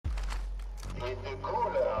in the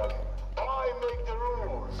gulag. I make the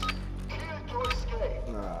rules. Kill to escape.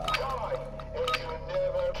 Die, and you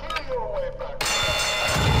never kill your way back.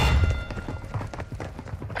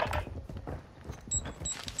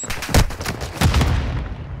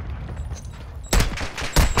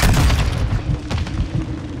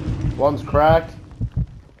 One's cracked.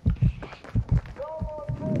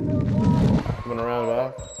 Coming around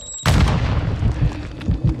back.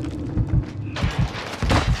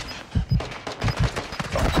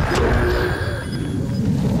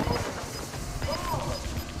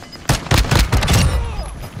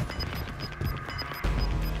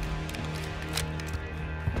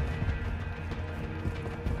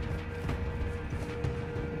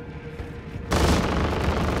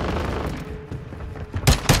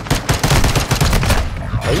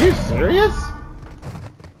 Are you serious?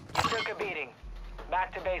 You took a beating.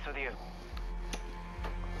 Back to base with you.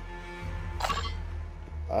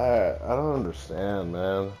 I don't understand,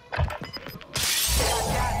 man. Got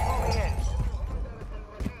gas moving in.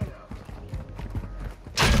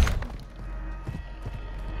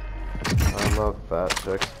 I love fat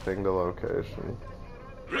chicks ping the location.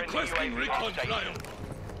 Requesting recon trial.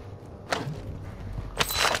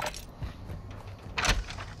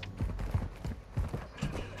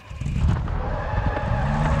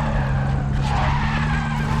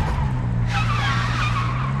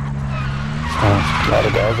 A lot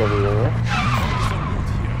of guys everywhere.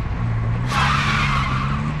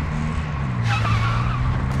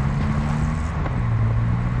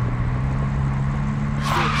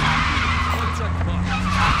 Contact marked.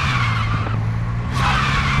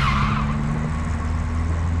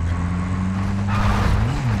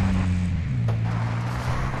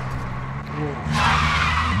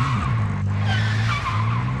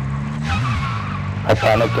 I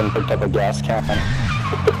panicked and picked up a gas can.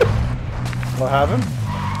 What happened?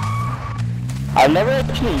 I've never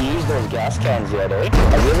actually used those gas cans yet, eh?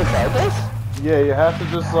 Have you ever tried this? Yeah, you have to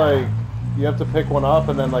just like, you have to pick one up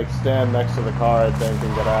and then like stand next to the car, I think,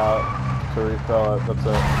 and get out to refill it. That's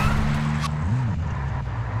it.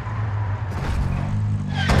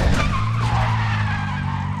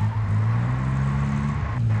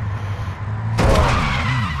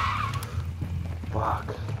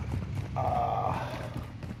 Fuck.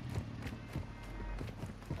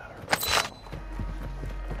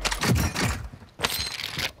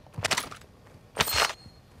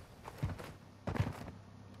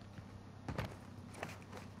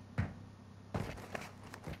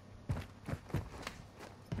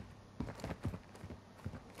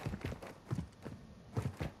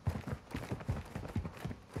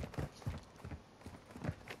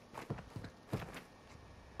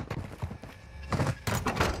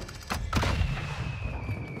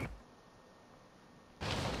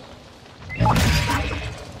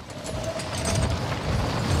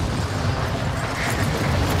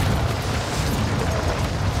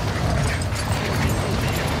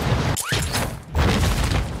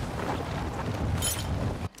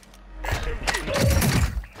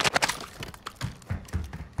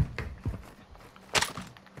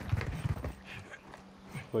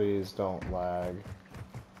 Please don't lag.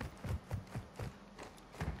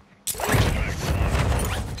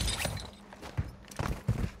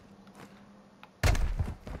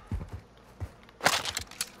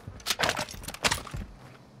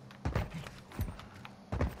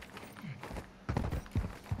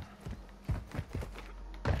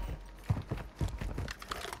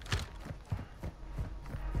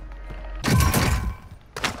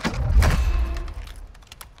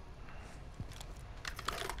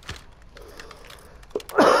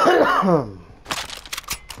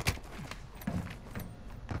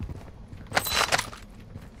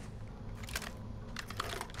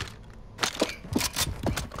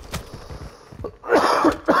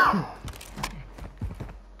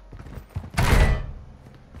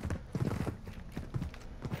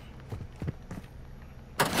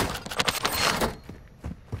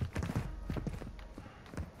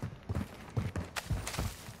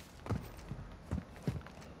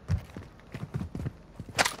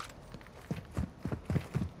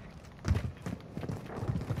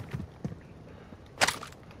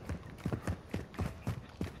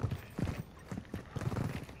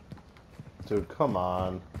 Dude, come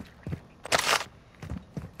on.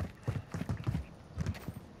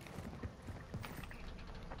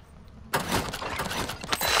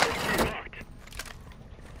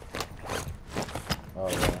 Oh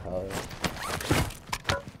yeah, hell yeah.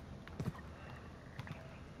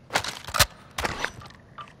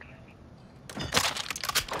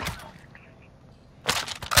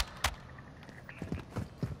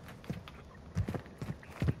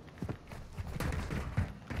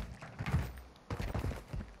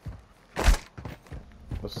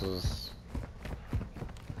 This is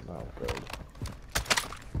not good.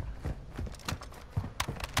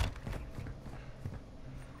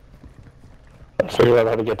 Figure out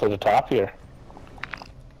how to get to the top here.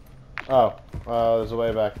 Oh, there's a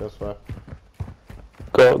way back this way.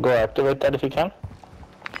 Go activate that if you can.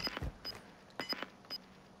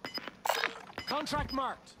 Contract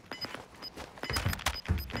marked.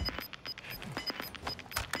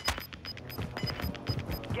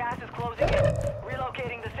 Gas is closing in.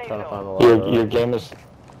 Relocating the safe Trying to find zone. the ladder.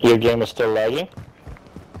 Your game is still lagging.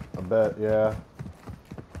 A bit, yeah.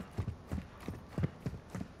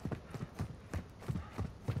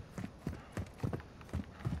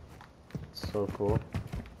 It's so cool.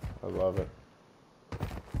 I love it.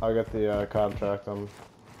 I'll get the contract. Just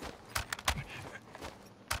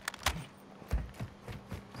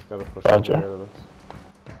gotta push Roger. over here to this.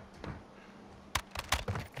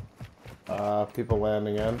 People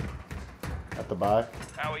landing in at the buy.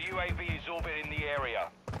 Our UAV is orbiting the area.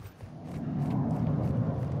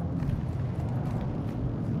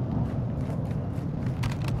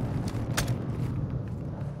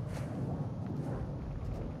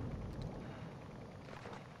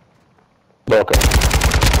 Broken.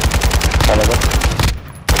 One of them.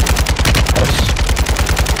 Nice.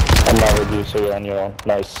 I'm not with you, so you're on your own.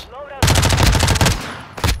 Nice. Load out.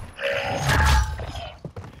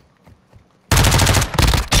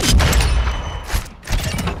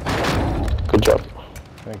 Good job.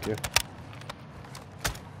 Thank you.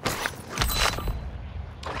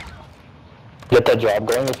 Get that job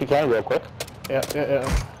going if you can, real quick. Yeah.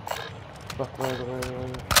 Fuck, wait.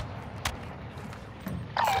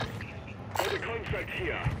 Got a contract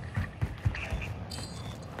here.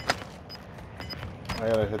 I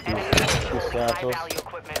gotta hit these High satchels. value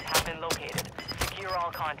equipment have been located. Secure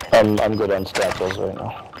all content. I'm good on statues right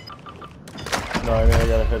now. No, I mean I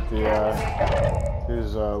gotta hit the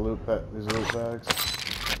these loot bags.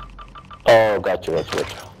 Oh, gotcha.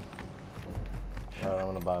 Alright, I'm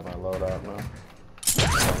gonna buy my loadout now.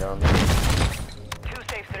 Hang on. 2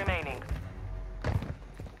 safes remaining.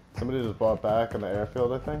 Somebody just bought back in the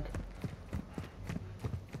airfield, I think.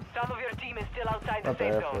 Some of your team is still outside the Not the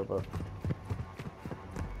safe airfield, zone. but.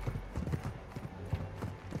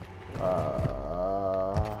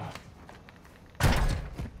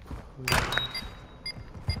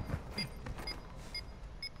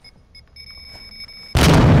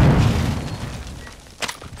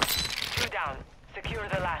 Two down. Secure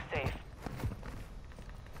the last safe.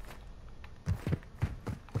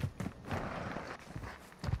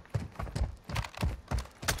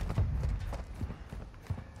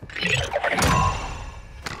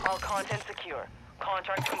 All content secure.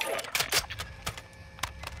 Contract complete.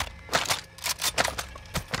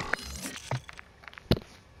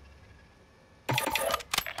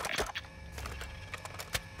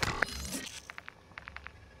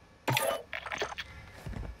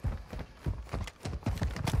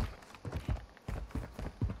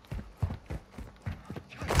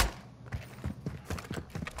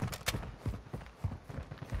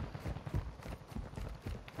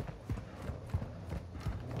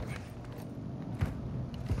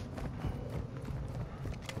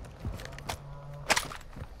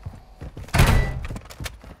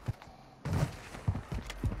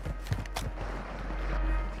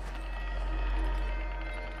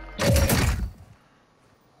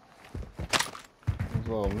 I was a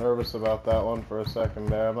little nervous about that one for a second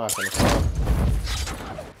there. I'm not gonna front.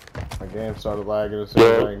 My game started lagging as soon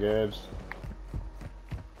as I engaged.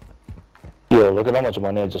 Yo, look at how much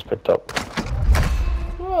money I just picked up.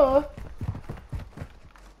 Ah.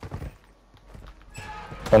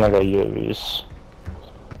 And I got UAVs.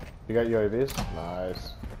 You got UAVs?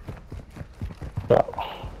 Nice. Yeah.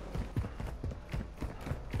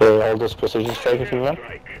 Hold this precision strike if you want.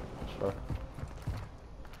 Sure.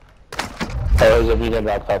 There's a medium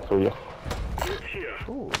backpack for you.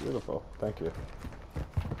 Ooh, beautiful. Thank you.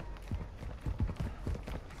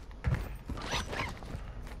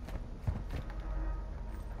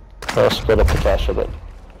 I'll split up the cash a bit.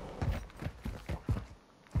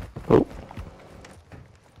 Ooh.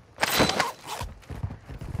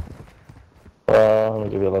 Let me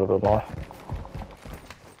give you a little bit more.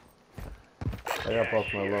 I got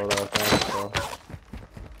both my loadout there, so.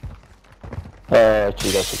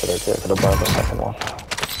 Actually, that's a good idea. I could have bought the second one.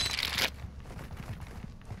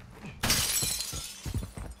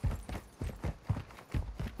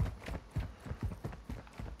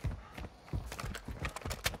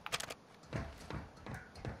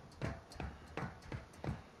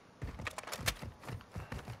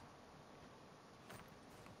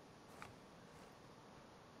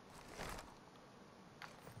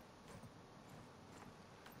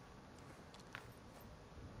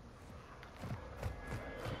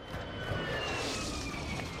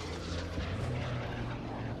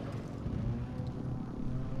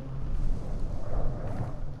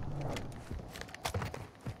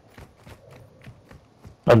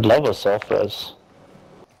 I'd love a self-res.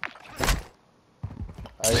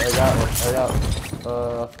 I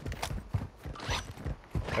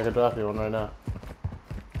could drop you one right now.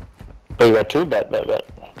 Oh, you got two? Bet. Maybe that.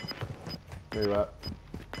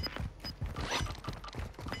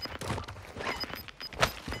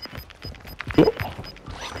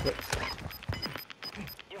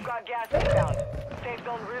 You've got gas inbound. Safe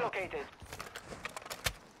zone relocated.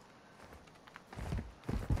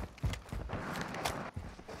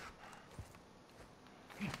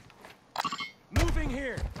 Moving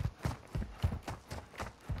here.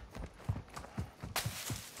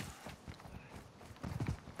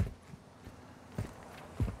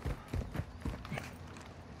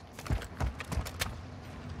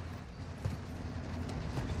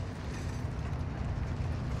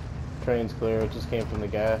 Train's clear, it just came from the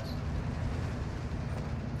gas.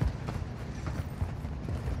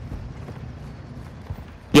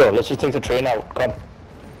 Yo, let's just take the train out. Come.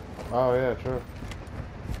 Oh yeah, true.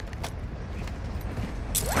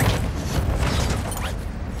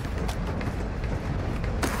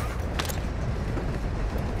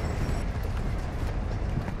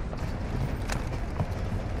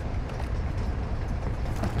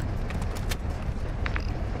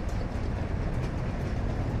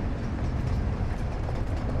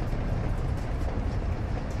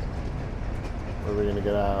 Are we gonna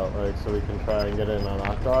get out, like, so we can try and get in on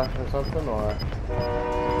Akbar or something, or?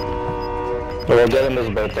 We'll get in this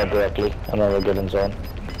boat then directly, and then we'll get in zone.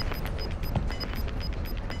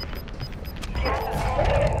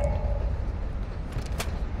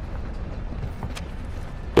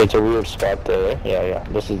 It's a weird spot there. Yeah.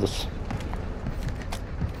 This is this.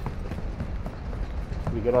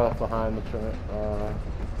 We get off behind the train.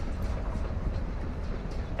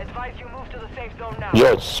 Advise you move to the safe zone now.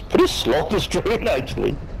 Yo, it's pretty slow this train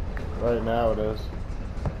actually. Right now it is.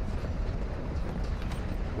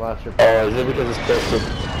 Watch your. Oh, is it because it's close to?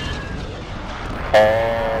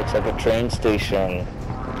 Oh, it's like a train station.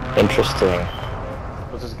 Interesting.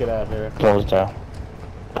 Let's just get out of here. Close down.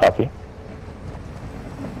 Copy.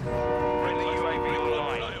 Friendly UAV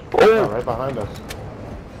online. Oh, right behind us.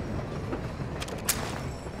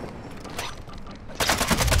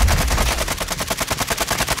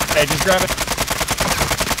 Hey, just grab it.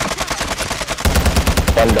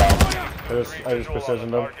 One down. I just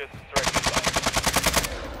precisioned him.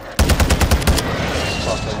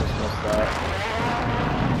 Fuck, I just missed that.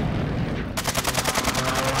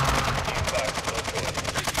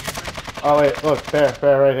 Oh wait, look,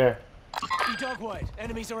 bear right here. Dog white.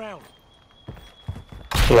 Enemies around.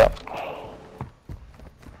 Yeah.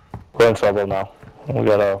 We're in trouble now. We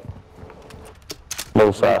gotta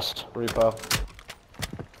move fast. Repo.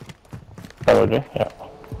 That would be, yeah.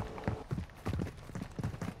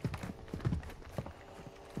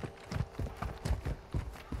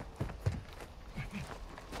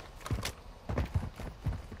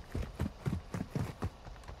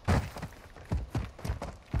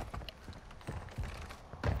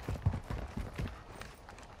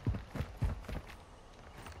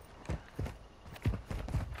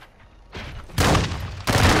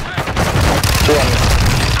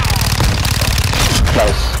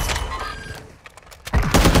 Nice.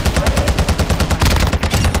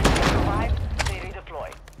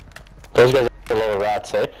 Those guys are little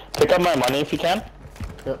rats, eh? Pick up my money if you can.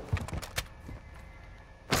 Yep.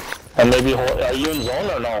 And maybe hold, are you in zone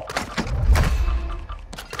or no?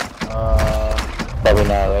 Probably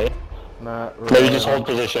not, right? Not really. Maybe just hold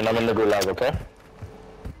position. I'm in the gulag, okay?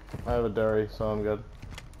 I have a Durry, so I'm good.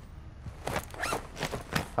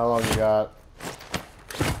 How long you got?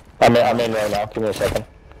 I'm in right now. Give me a second.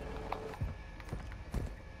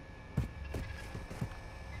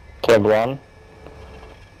 Okay, one.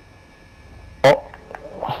 Oh.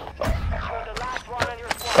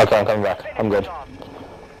 Okay, I'm coming back. I'm good.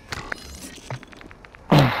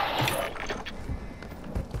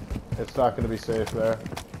 It's not going to be safe there.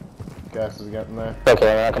 Gas is getting there.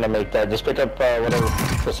 Okay, I'm not gonna make that. Just pick up whatever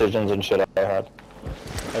precisions and shit I had.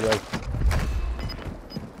 I did.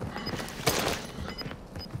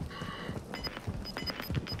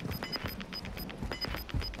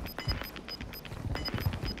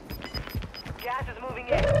 Gas is moving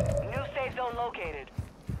in. New safe zone located.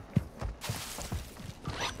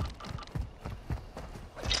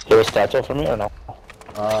 You have a satchel for me or no?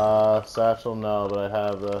 Satchel, no, but I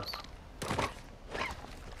have this.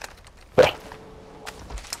 Yeah.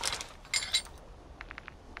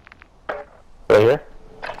 Right here?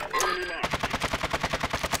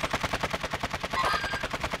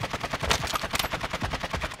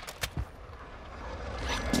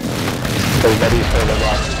 Everybody's heard of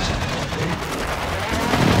that.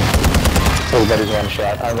 His buddy's one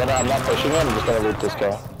shot. I'm not pushing him, I'm just gonna loot this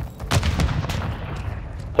guy.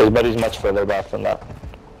 His buddy's much further back than that.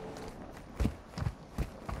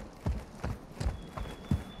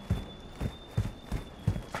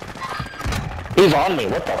 He's on me,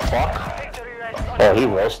 what the fuck? Victory rests on Oh, he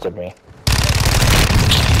roasted me.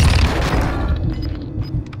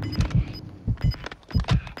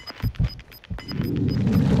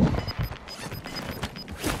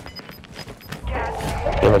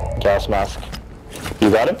 Give a gas mask.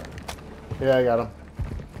 You got him? Yeah, I got him.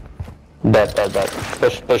 Bet.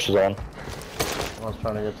 Push is on. I was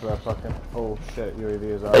trying to get to that fucking... Oh shit, UAV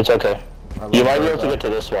is out. It's okay. I You love might be able birds to out. get to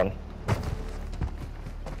this one.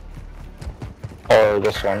 Or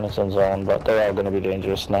this one, it's in zone, but they're all gonna be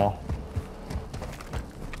dangerous now.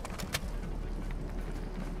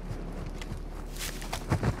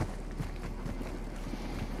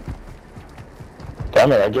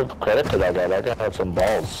 Damn it, I give credit to that guy. That guy had some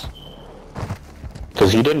balls.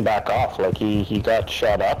 Cause he didn't back off, like he got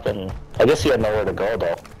shot up and I guess he had nowhere to go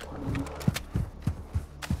though.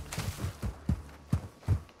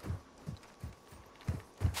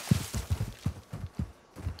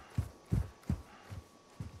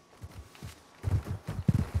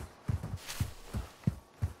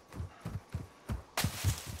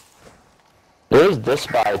 There's this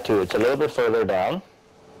guy too, it's a little bit further down.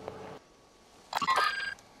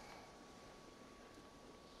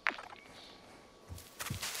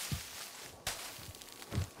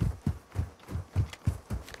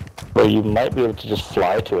 But you might be able to just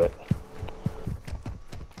fly to it.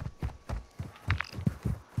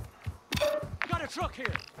 Got a truck here.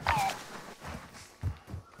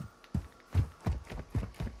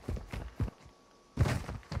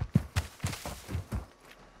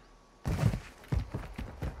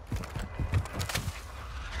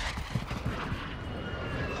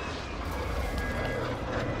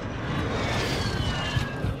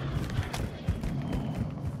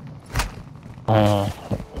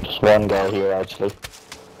 Just one guy here actually.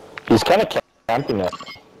 He's kind of camping it.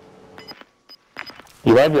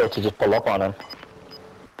 You might be able to just pull up on him.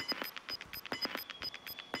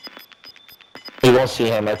 You won't see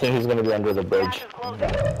him. I think he's going to be under the gas bridge. is closing.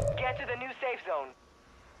 Get to the new safe zone.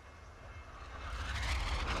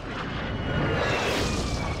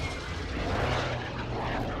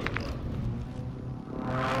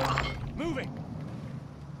 Moving.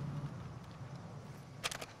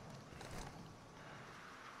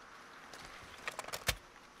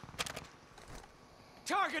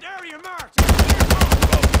 Target area marked.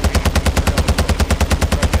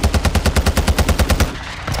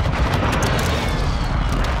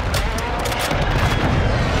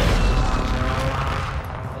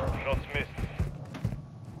 Shots missed.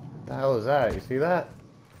 What the hell is that? You see that?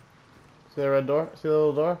 See the red door? See the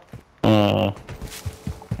little door?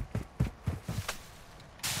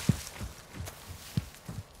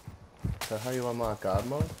 Is that how you unlock God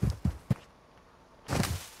mode?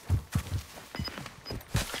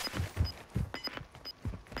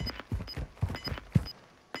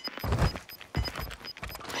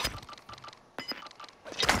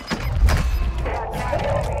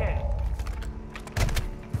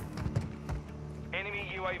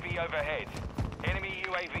 Enemy UAV overhead. Enemy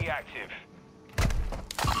UAV active.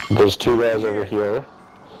 There's two guys over here.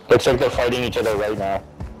 Looks like they're fighting each other right now.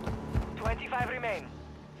 25 remain.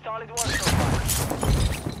 Solid work so far.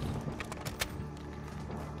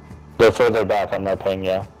 They're further back on my ping,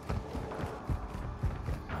 yeah.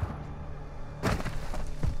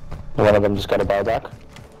 One of them just got a buyback.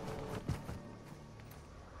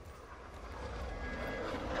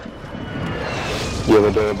 You have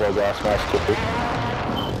a durable gas mask too.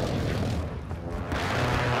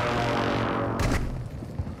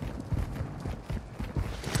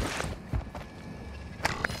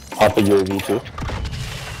 Off the UAV too.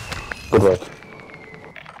 Good work.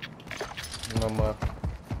 One left.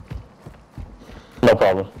 No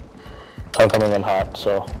problem. I'm coming in hot,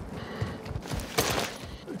 so.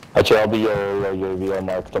 Actually, I'll be your UAV. I'll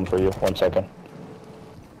mark them for you. 1 second.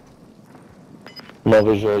 No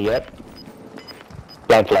visual yet.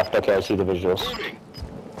 Blank left. Okay, I see the visuals.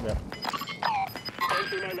 Yeah.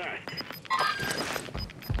 Gas is inbound.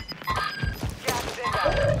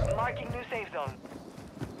 Marking new safe zone.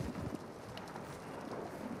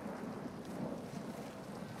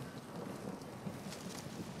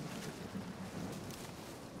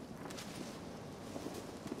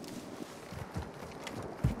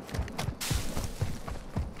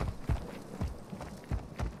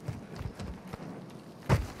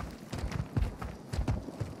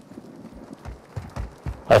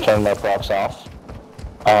 I turned my procs off.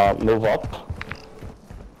 Move up.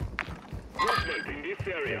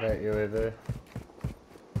 That UAV.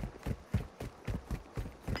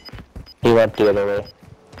 He went the other way.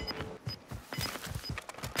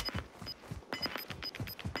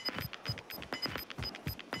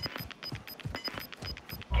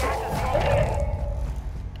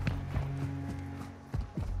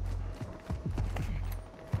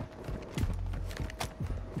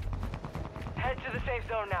 Head to the safe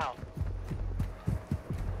zone now.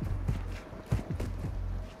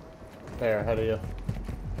 There, ahead of you.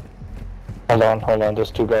 Hold on,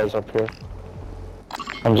 there's two guys up here.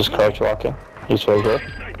 I'm just crouch walking. He's right here.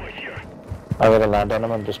 I gotta land on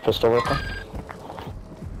him, I'm just pistol whipping.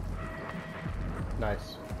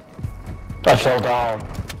 Nice. I fell down.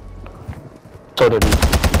 So did he.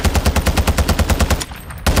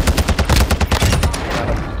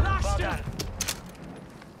 Well done.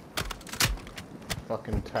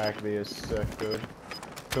 Fucking TACV is sick, dude.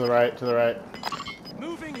 To the right, to the right.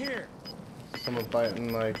 Moving here. Someone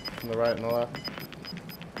fighting, like, from the right and the left.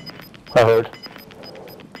 I heard.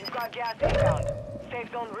 You've got gas inbound.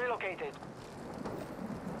 Safe zone relocated.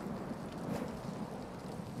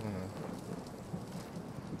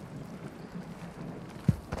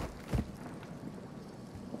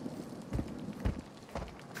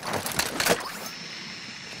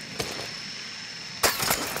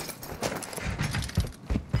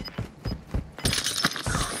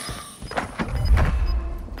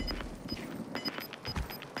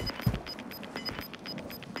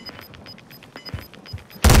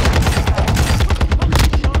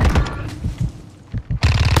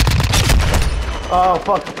 Oh,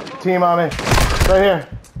 fuck. Team on me. Right here.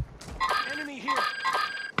 Enemy here.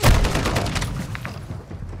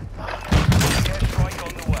 Airstrike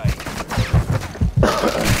on the way.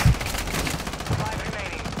 5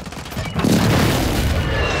 remaining.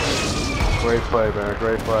 Great play, Bear.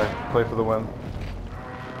 Great play. Play for the win.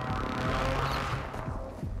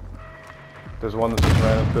 There's one that just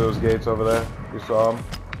ran into those gates over there. You saw him.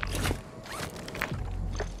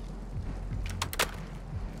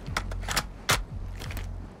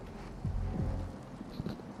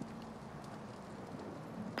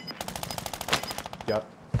 Yep.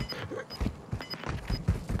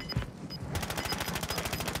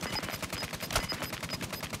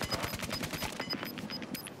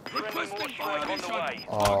 Requesting Airstrike fire on the mission. way.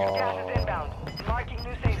 Oh. Gas is inbound. Marking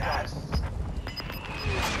new safe zone.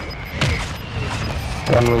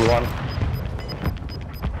 Only one.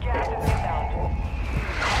 Gas is inbound.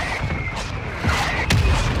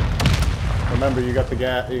 Remember, you got the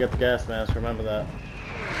gas mask. Remember that.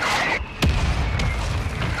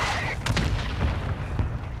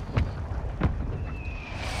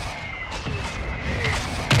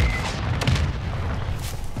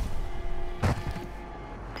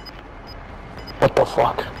 What the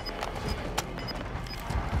fuck?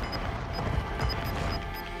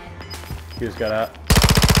 He just got out.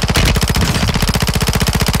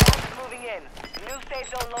 Gas moving in. New safe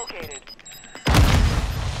zone located. Gas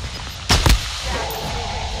is moving.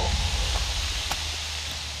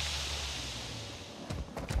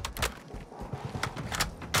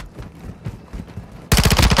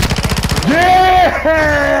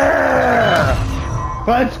 Yeah!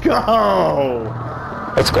 Let's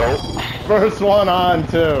go! Let's go. First one on,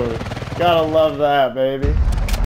 too. Gotta love that, baby.